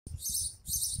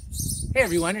Hey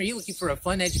everyone, are you looking for a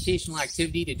fun educational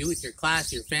activity to do with your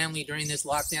class, your family during this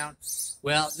lockdown?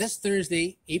 Well, this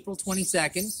Thursday, April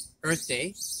 22nd, Earth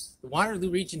Day, the Waterloo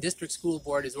Region District School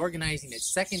Board is organizing its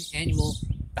second annual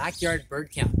backyard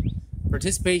bird count.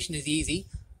 Participation is easy.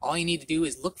 All you need to do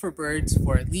is look for birds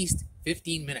for at least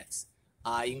 15 minutes.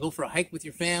 You can go for a hike with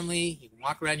your family, you can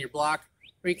walk around your block,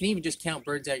 or you can even just count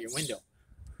birds out your window.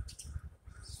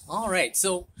 Alright,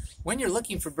 so when you're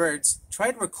looking for birds,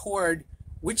 try to record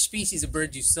which species of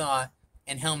birds you saw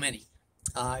and how many.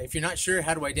 If you're not sure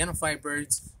how to identify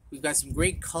birds, we've got some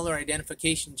great color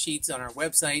identification sheets on our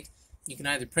website. You can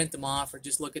either print them off or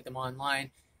just look at them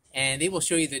online, and they will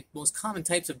show you the most common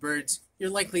types of birds you're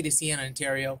likely to see in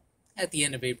Ontario at the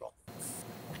end of April.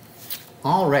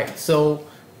 Alright, so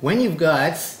when you've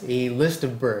got a list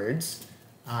of birds,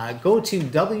 go to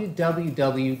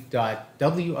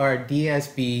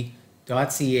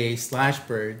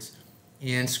www.wrdsb.ca/birds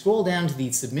and scroll down to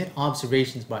the Submit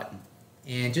Observations button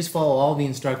and just follow all the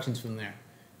instructions from there.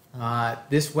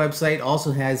 This website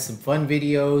also has some fun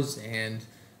videos and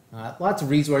lots of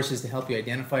resources to help you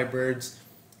identify birds,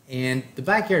 and the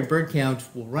backyard bird count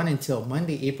will run until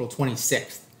Monday, April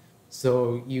 26th.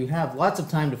 So you have lots of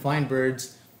time to find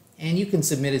birds, and you can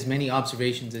submit as many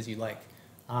observations as you like.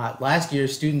 Last year,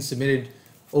 students submitted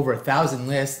over 1,000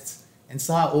 lists and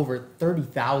saw over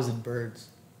 30,000 birds.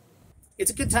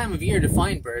 It's a good time of year to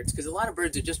find birds because a lot of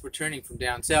birds are just returning from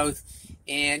down south,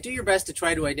 and do your best to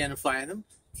try to identify them.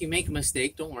 If you make a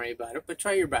mistake, don't worry about it, but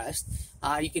try your best.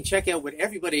 You can check out what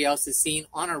everybody else has seen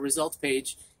on our results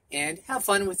page and have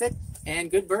fun with it, and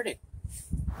good birding.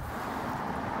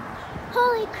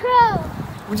 Holy crow!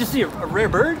 Would you see a rare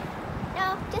bird?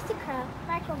 No, just a crow.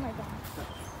 Right over my back.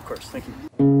 Of course, thank you.